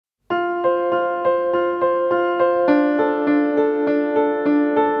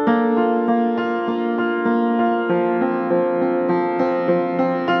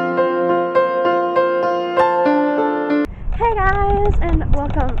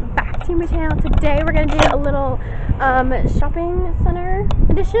watching my channel. Today we're gonna do a little shopping center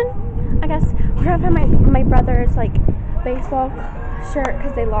edition, I guess. We're gonna find my brother's like baseball shirt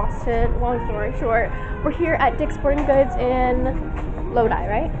because they lost it. Long story short, we're here at Dick's Sporting Goods in Lodi,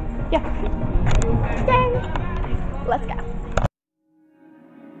 right? Yeah. Yay! Let's go.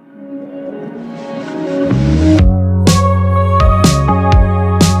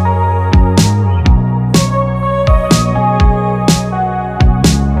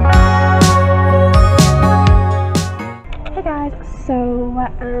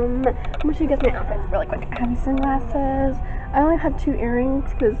 I'm gonna show you guys my outfits really quick. I have these sunglasses. I only have 2 earrings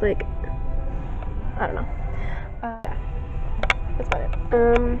because, like, I don't know. That's about it.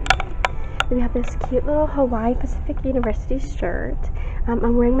 Then we have this cute little Hawaii Pacific University shirt.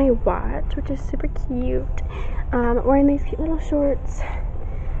 I'm wearing my watch, which is super cute. Wearing these cute little shorts.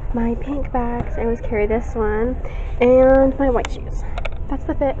 My pink bags. I always carry this one. And my white shoes. That's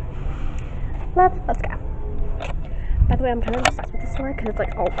the fit. Let's go. By the way, I'm kind of obsessed with this store because it's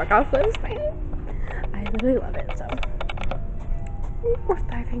like all workout clothes. I literally love it, so worth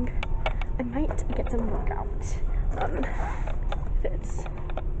diving. I might get some workout fits.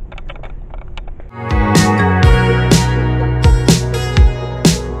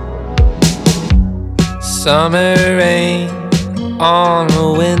 Summer rain on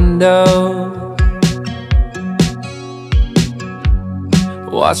a window.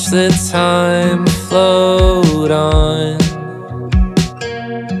 Watch the time float on.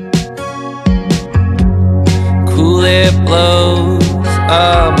 Cool air blows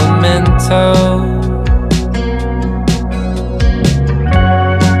a memento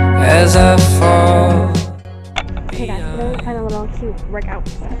as I fall. Okay guys, we're gonna find a little cute workout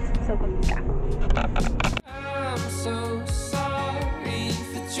sets, so let's go. I'm so sorry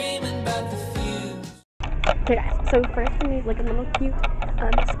for dreaming about the fuse. Okay guys, so first we need like a little cute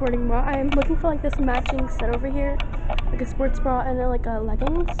sporting bra. I'm looking for like this matching set over here, like a sports bra and like a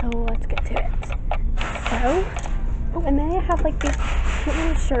legging, so let's get to it. So, oh, and then I have like these cute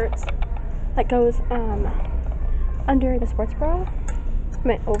little shirts that goes under the sports bra. I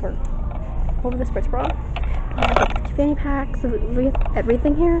meant over the sports bra. I have like fanny packs with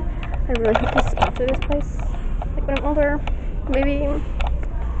everything here. I really hope to sponsor this place, like when I'm older, maybe.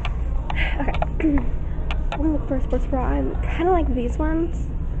 Okay. I'm gonna look for a sports bra. I'm kind of like these ones,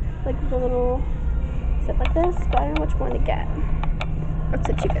 like the little set like this, but I don't know which one to get. Let's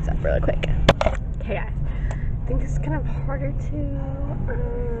set you guys up really quick. Okay guys, I think this is kind of harder to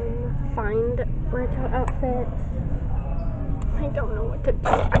find workout outfits. I don't know what to do.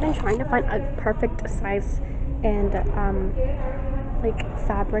 I've been trying to find a perfect size and like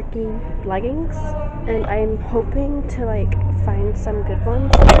fabric-y leggings, and I'm hoping to like find some good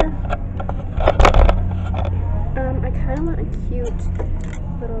ones here. I kind of want a cute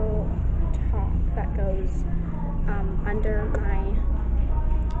little top that goes under my.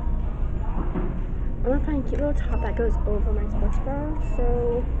 I want to find a cute little top that goes over my sports bra.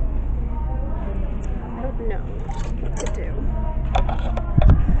 So I don't know what to do.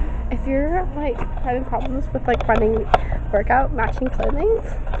 If you're like having problems with like finding workout matching clothing,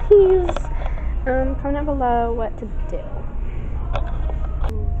 please comment down below what to do.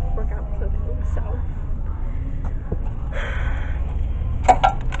 Workout clothing. So.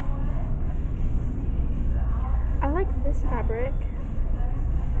 I like this fabric,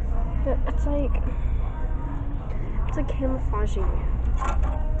 but it's like camouflaging.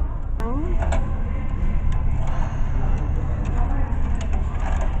 You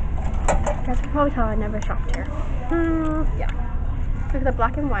guys can probably tell I never shopped here. Yeah. Look at the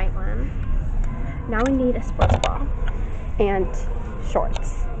black and white one. Now we need a sports bra and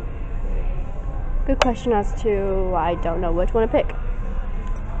shorts. Good question as to I don't know which one to pick.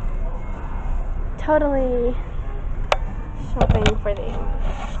 Totally shopping for these.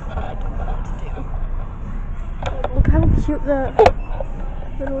 I don't know what to do. Look how cute the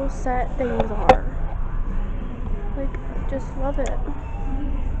little set things are. Like, I just love it.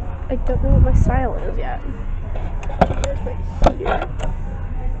 I don't know what my style is yet. Here's right here.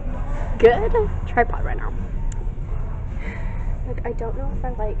 Good. Tripod right now. Like, I don't know if I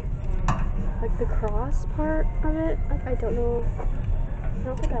like the cross part of it. Like, I don't know. I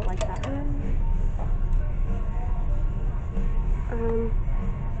don't think I like that one.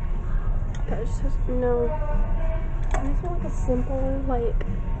 But it just says no. I just want like a simple like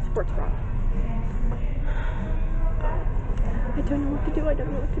sports bra. I don't know what to do. I don't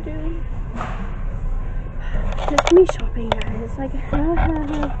know what to do. Just me shopping, guys. Like,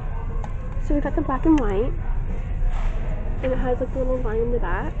 so we got the black and white, and it has like a little line in the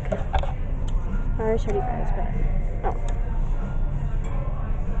back. I already showed you guys, but oh.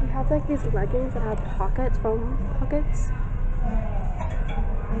 have like these leggings that have pockets, foam pockets.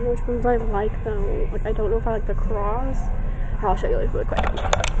 I don't know which ones I like though. Like I don't know if I like the cross. I'll show you like really quick.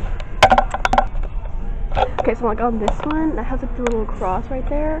 Okay, so like on this one, that has like the little cross right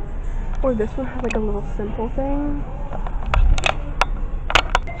there. Or this one has like a little simple thing.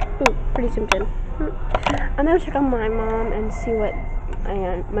 Ooh, pretty zoomed in. I'm gonna check on my mom and see what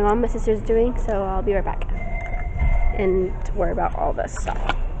my mom and my sister's doing, so I'll be right back. And worry about all this stuff.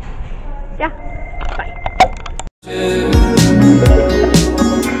 Yeah, bye.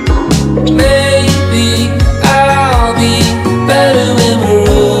 Maybe I'll be better when we're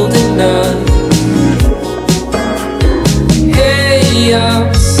old enough. Hey,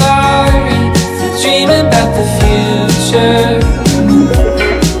 I'm sorry for dreaming about the future.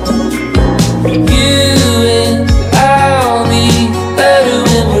 You and I'll be better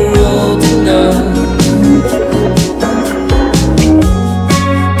when we're old enough.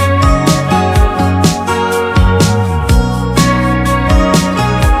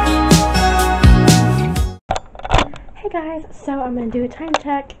 Hey guys, so I'm gonna do a time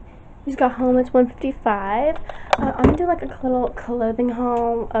check. We just got home, it's 1:55. I'm gonna do like a little clothing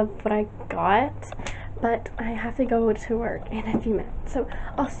haul of what I got, but I have to go to work in a few minutes. So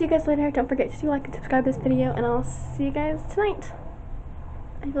I'll see you guys later. Don't forget to like and subscribe to this video, and I'll see you guys tonight.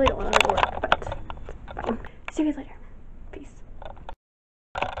 I really don't want to go to work, but it's fine. See you guys later. Peace.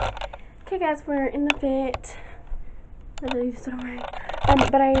 Okay guys, we're in the fit.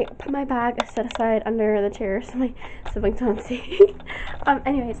 But I put my bag set aside under the chair so my siblings don't see.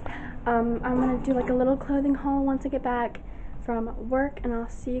 Anyways, I'm gonna do like a little clothing haul once I get back from work, and I'll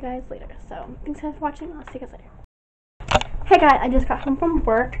see you guys later. So thanks guys for watching. I'll see you guys later. Hey guys, I just got home from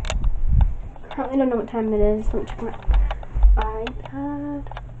work. Currently don't know what time it is. Let me check my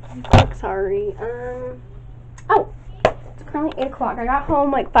iPad. Sorry. Oh. It's currently 8 o'clock. I got home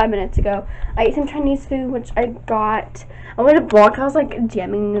like 5 minutes ago. I ate some Chinese food, which I got. I went to vlog. I was like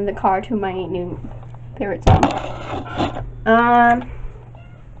jamming in the car to my new favorite song.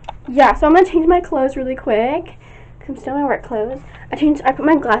 Yeah, so I'm gonna change my clothes really quick. Cause I'm still in my work clothes. I put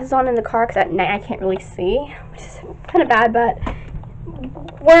my glasses on in the car because at night I can't really see, which is kind of bad, but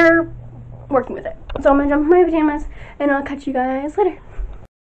we're working with it. So I'm gonna jump in my pajamas, and I'll catch you guys later.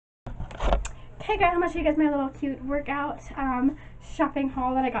 Hey guys, I'm gonna show you guys my little cute workout shopping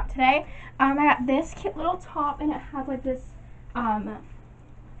haul that I got today. I got this cute little top, and it has like this line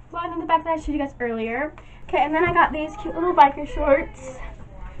in the back that I showed you guys earlier. Okay, and then I got these cute little biker shorts,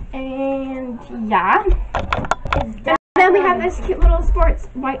 and yeah. And then we have this cute little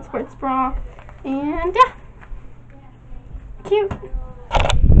white sports bra, and yeah, cute.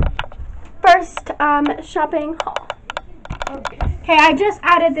 First shopping haul. Okay, I just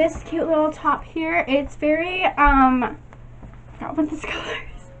added this cute little top here. It's very, I forgot what this color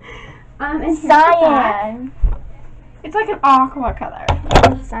is. And Cyan. It's like an aqua color.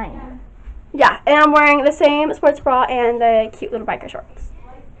 Cyan. Yeah, and I'm wearing the same sports bra and the cute little biker shorts.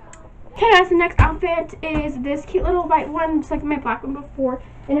 Okay guys, the next outfit is this cute little white one, just like my black one before.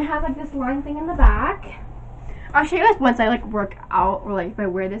 And it has like this line thing in the back. I'll show you guys once I like work out, or like if I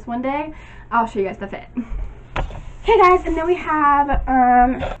wear this one day, I'll show you guys the fit. Hey guys, and then we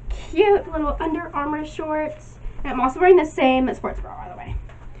have cute little Under Armour shorts. And I'm also wearing the same sports bra, by the way.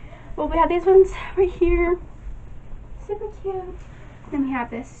 Well, we have these ones right here. Super cute. Then we have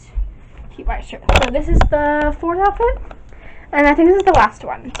this cute white shirt. So this is the fourth outfit. And I think this is the last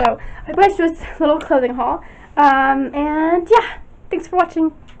one. So I hope you guys do this little clothing haul. And yeah, thanks for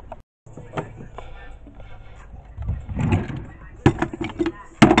watching.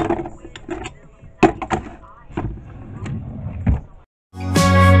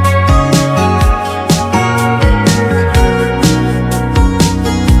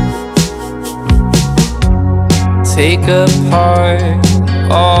 Take apart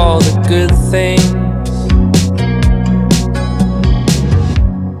all the good things,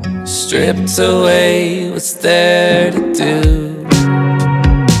 stripped away what's there to do.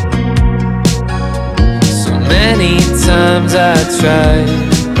 So many times I tried,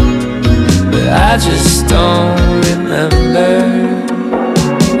 but I just don't remember.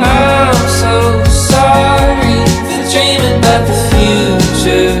 I'm so sorry for dreaming about the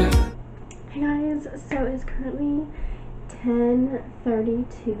future. Hey guys, so it's currently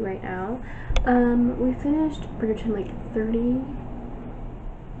 10:32 right now. We finished Bridgerton like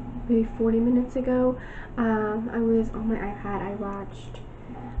 40 minutes ago. I was on my iPad. I watched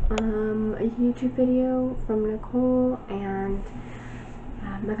a YouTube video from Nicole, and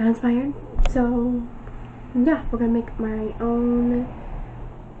I got inspired. So yeah, we're gonna make my own.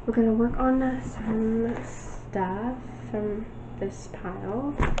 We're gonna work on some stuff, some this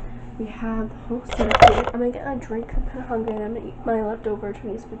pile. We have the whole set of food. I'm gonna get a drink. I'm kind of hungry, and I'm gonna eat my leftover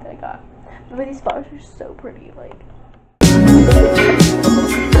Chinese food that I got. But these flowers are so pretty. Like,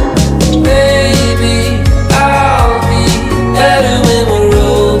 Baby, I'll be better when we're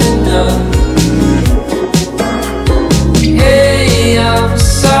old enough. Hey, I'm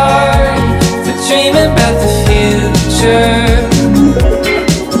sorry for dreaming about the future.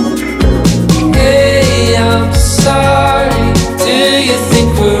 Hey, I'm sorry, do you think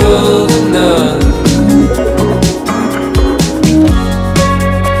we're old enough?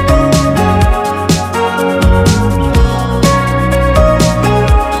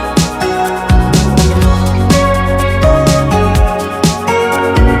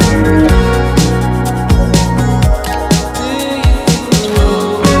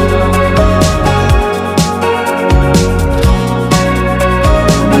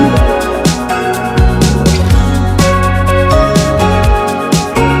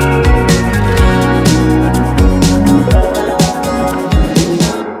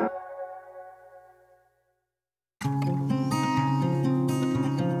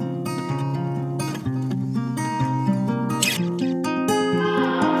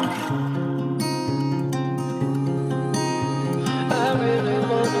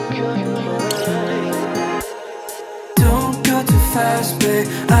 Don't go too fast, babe.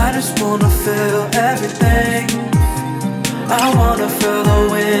 I just wanna feel everything. I wanna feel the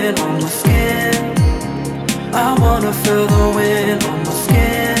wind on my skin. I wanna feel the wind on my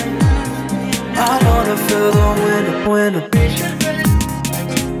skin. I wanna feel the wind.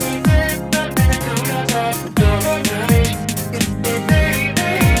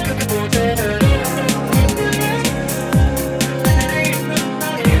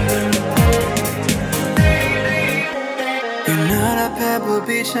 You're not at Pebble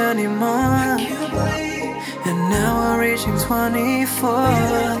Beach anymore, and now we're reaching 24.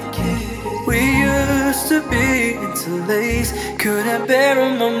 We used to be interlaced, couldn't bear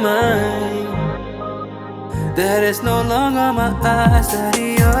in my mind that it's no longer my eyes that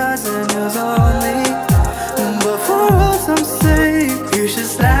are yours and yours only. But for all time's sake, you should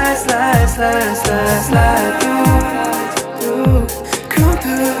slide through. Come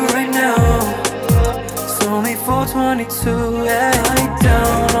through right now. It's only 4:22, yeah. Lay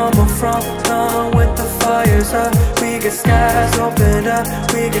down on my front lawn with the fires up. We get skies opened up,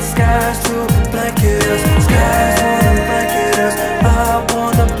 we get skies to blanket us. Skies wanna blanket us, I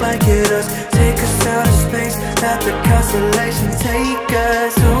wanna blanket us. Take us out of space, let the constellations take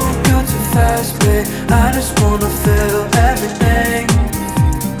us. Don't go too fast, babe, I just wanna feel everything.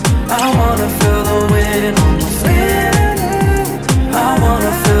 I wanna feel the wind on my skin. I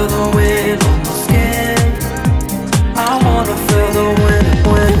wanna feel the wind on my skin. I wanna feel the wind.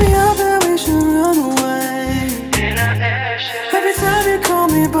 Maybe I bet we should run away. Every time you call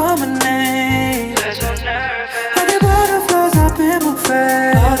me by my name, I get butterflies up in my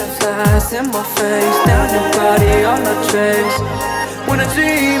face. Butterflies in my face, down your body on the trace. When I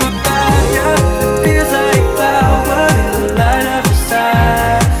dream about you, it feels like power in the light of your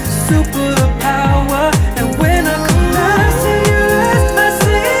side. Superpower, and when I come out, I see you, I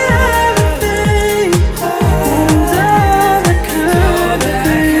see everything. And all that could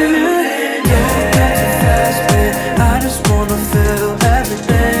be. Don't go too fast, babe, I just wanna feel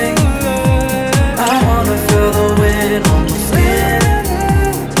everything. I wanna feel the wind on my skin.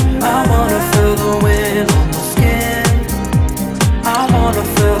 I wanna feel the wind on my skin. I wanna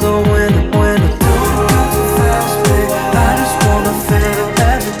feel the wind. Don't go too fast, babe, I just wanna feel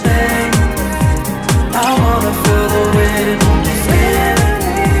everything. I wanna feel the wind on my skin.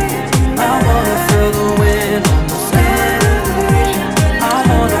 I wanna feel the wind on my skin. I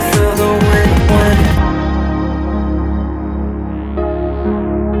wanna feel the wind.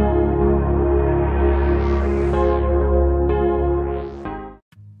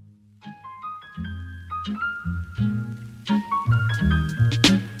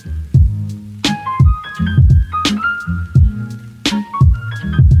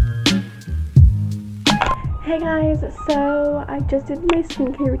 hey guys, so I just did my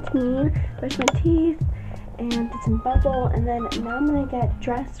skincare routine, brushed my teeth, and did some bubble, and then now I'm gonna get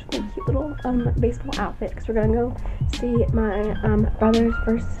dressed with a cute little baseball outfit because we're gonna go see my brother's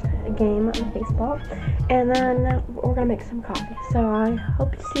first game of baseball, and then we're gonna make some coffee. So I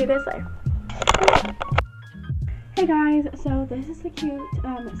hope to see you guys later. Hey guys, so this is the cute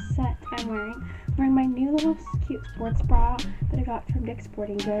set I'm wearing. I'm wearing my new little cute sports bra that I got from Dick's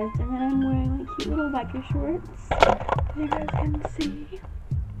Sporting Goods, and then I'm wearing like cute little biker shorts, as you guys can see.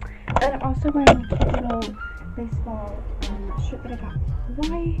 And I'm also wearing a cute little baseball shirt that I got from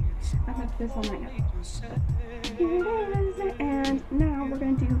Hawaii. I'm gonna put this on right now. here it is. And now we're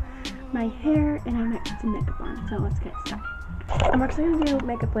gonna do my hair, and I might put some makeup on. So let's get started. I'm actually gonna do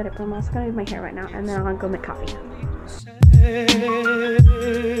makeup later, but I'm also gonna do my hair right now, and then I'll go make coffee.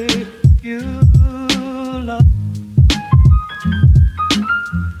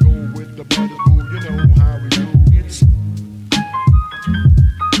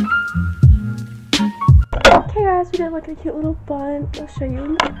 Okay guys, we did like a cute little bun. I'll show you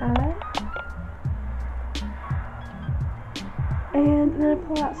in the eye. And then I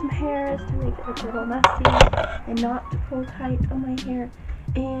pull out some hairs to make it look a little messy and not pull tight on my hair.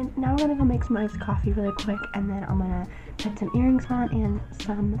 And now we're gonna go make some iced coffee really quick, and then I'm gonna put some earrings on and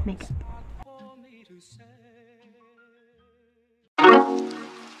some makeup.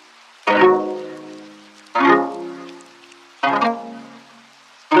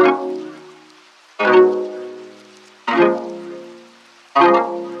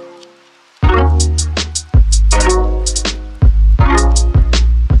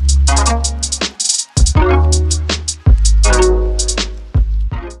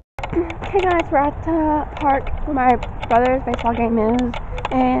 Hey guys, we're at the park where my brother's baseball game is,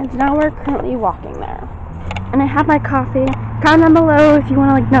 and now we're currently walking there. And I have my coffee. Comment down below if you want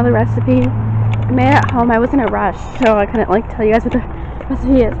to like know the recipe. I made it at home. I was in a rush, so I couldn't like tell you guys what the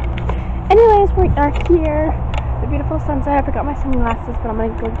recipe is. Anyways, we are here. The beautiful sunset. I forgot my sunglasses, but I'm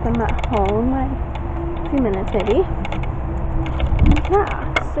gonna go get them at home in a few minutes maybe.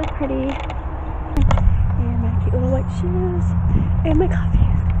 Yeah, so pretty. And my cute little white shoes and my coffee.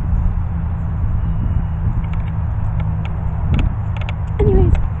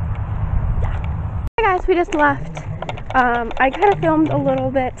 Anyways, yeah. Hey guys, we just left. I kind of filmed a little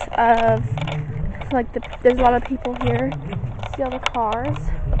bit of like there's a lot of people here. See all the cars.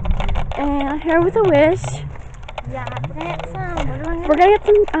 And I'm here with a wish. Yeah, we're gonna get some. We're gonna get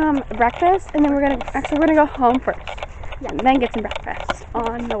some breakfast, and then we're gonna go home first. Yeah, and then get some breakfast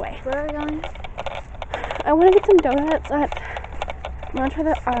on the way. Where are we going? I want to get some donuts I'm gonna try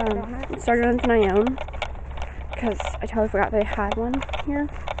the Star Donuts on my own, because I totally forgot they had one here.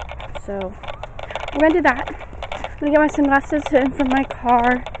 So we're gonna do that. I'm gonna get my sunglasses from my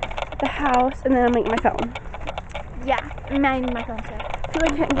car, the house, and then I'm gonna get my phone. Yeah, my phone too. I feel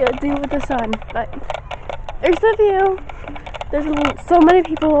like I can't get a view with the sun, but there's the view. There's so many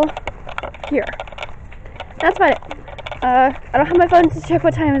people here. That's about it. I don't have my phone to check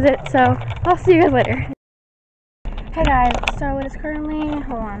what time is it, so I'll see you guys later. Hey guys, so it is currently,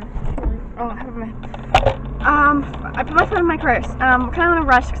 hold on. Oh, I have my, I put my phone in my purse. We're kind of in a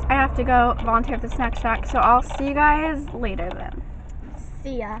rush because I have to go volunteer at the snack shack, so I'll see you guys later then.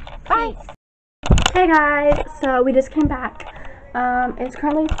 See ya. Bye. Hey guys, so we just came back. It's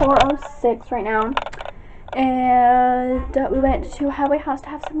currently 4:06 right now, and we went to Highway House to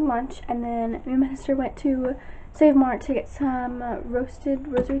have some lunch, and then me and my sister went to Save Mart to get some roasted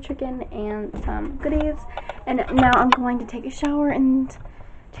rosary chicken and some goodies. And now I'm going to take a shower and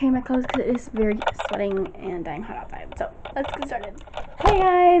change my clothes because it is very sweating and dying hot outside. So let's get started. Hey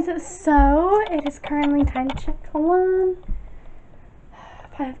guys, so it is currently time to check. Hold on.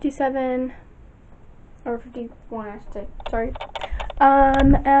 5:57 or 51, I should say. Sorry.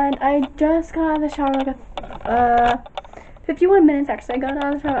 And I just got out of the shower like 51 minutes actually. I got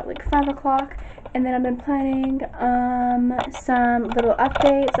out of the shower at like 5 o'clock, and then I've been planning some little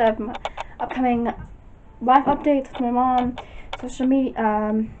updates of upcoming life updates with my mom, social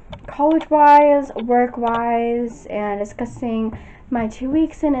media, college-wise, work-wise, and discussing my 2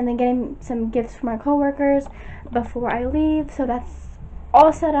 weeks in, and then getting some gifts for my coworkers before I leave. So that's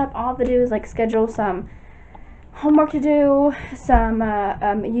all set up. All I have to do is like schedule some homework to do, some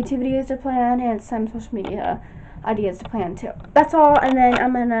YouTube videos to plan, and some social media ideas to plan too. That's all, and then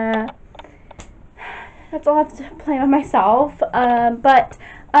that's all I have to plan on myself. But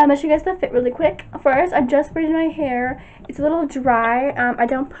I'll show you guys the fit really quick. First, I just braided my hair. It's a little dry. I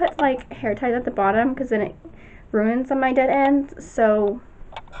don't put like hair ties at the bottom because then it ruins some of my dead ends. So,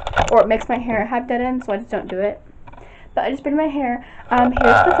 or it makes my hair have dead ends, so I just don't do it. But I just braided my hair. Here's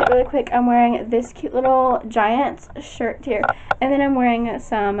the fit really quick. I'm wearing this cute little Giants shirt here, and then I'm wearing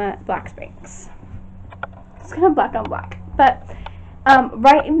some black Spanx. It's kind of black on black, but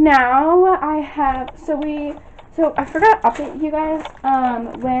right now I have, so I forgot to update you guys,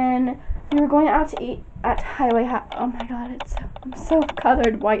 when we were going out to eat at Highway House. Oh my god, I'm so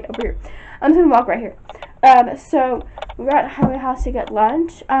colored white over here. I'm just gonna walk right here. So we were at Highway House to get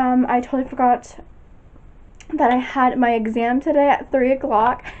lunch. I totally forgot that I had my exam today at 3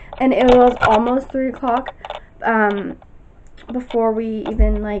 o'clock, and it was almost 3 o'clock, before we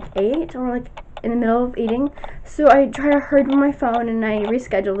even like ate, or like in the middle of eating. So I tried to hurry on my phone and I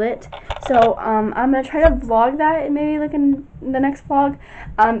rescheduled it. So So I'm gonna try to vlog that maybe like in the next vlog.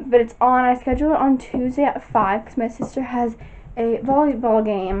 But it's on. I scheduled it on Tuesday at 5 because my sister has a volleyball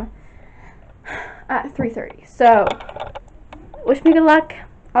game at 3:30. So wish me good luck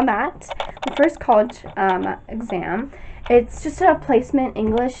on that. The first college exam. It's just a placement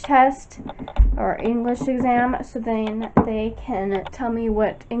English test or English exam. So then they can tell me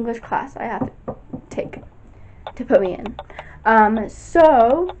what English class I have to take to put me in.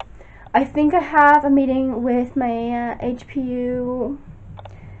 So I think I have a meeting with my HPU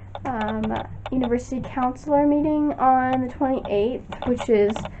university counselor meeting on the 28th, which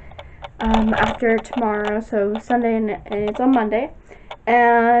is after tomorrow, so Sunday, and it's on Monday.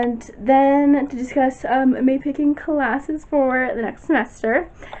 And then to discuss me picking classes for the next semester.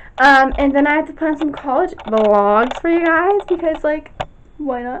 And then I have to plan some college vlogs for you guys because, like,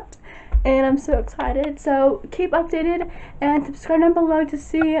 why not? And I'm so excited. So keep updated and subscribe down below to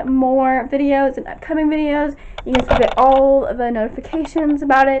see more videos and upcoming videos. You guys will get all of the notifications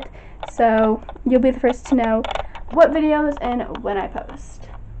about it, so you'll be the first to know what videos and when I post.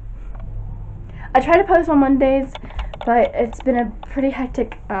 I try to post on Mondays, but it's been a pretty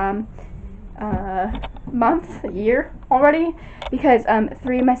hectic year already, because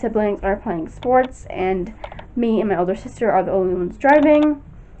 3 of my siblings are playing sports and me and my older sister are the only ones driving.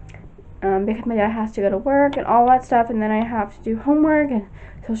 Because my dad has to go to work and all that stuff, and then I have to do homework and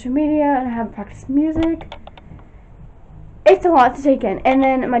social media, and I have to practice music. It's a lot to take in. And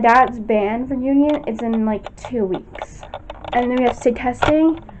then my dad's band reunion is in like 2 weeks, and then we have state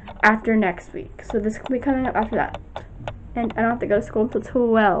testing after next week, so this will be coming up after that, and I don't have to go to school until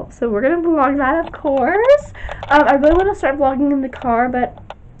 12, so we're gonna vlog that, of course. I really want to start vlogging in the car, but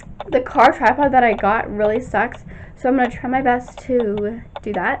the car tripod that I got really sucks, so I'm gonna try my best to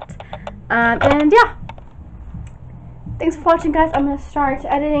do that. And yeah, thanks for watching, guys. I'm gonna start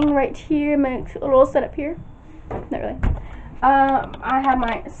editing right here, my little setup here. Not really. I have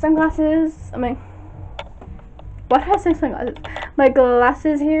my sunglasses. What has sunglasses? My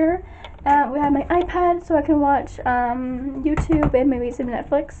glasses here. We have my iPad so I can watch YouTube and maybe some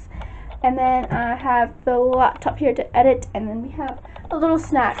Netflix. And then I have the laptop here to edit. And then we have a little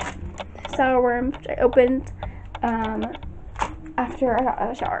snack, sour worms, which I opened after I got out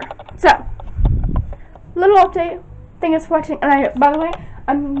of the shower. So, little update. Thanks for watching. And by the way,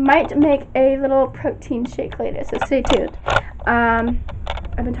 I might make a little protein shake later, so stay tuned.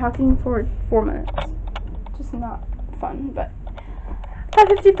 I've been talking for 4 minutes. Just not fun, but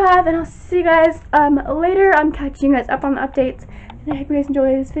 5:55, and I'll see you guys later. I'm catching you guys up on the updates, and I hope you guys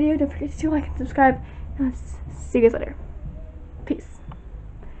enjoy this video. Don't forget to like and subscribe, and I'll see you guys later. Peace.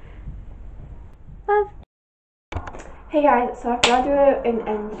 Love. Hey guys, so I forgot to do an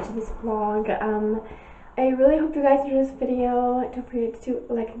end to this vlog. I really hope you guys enjoyed this video. Don't forget to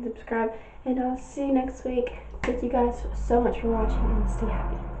like and subscribe, and I'll see you next week. Thank you guys so much for watching, and stay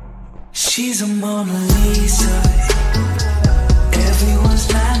happy. She's a Mona Lisa. Everyone's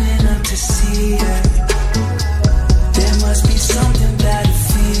lining up to see her.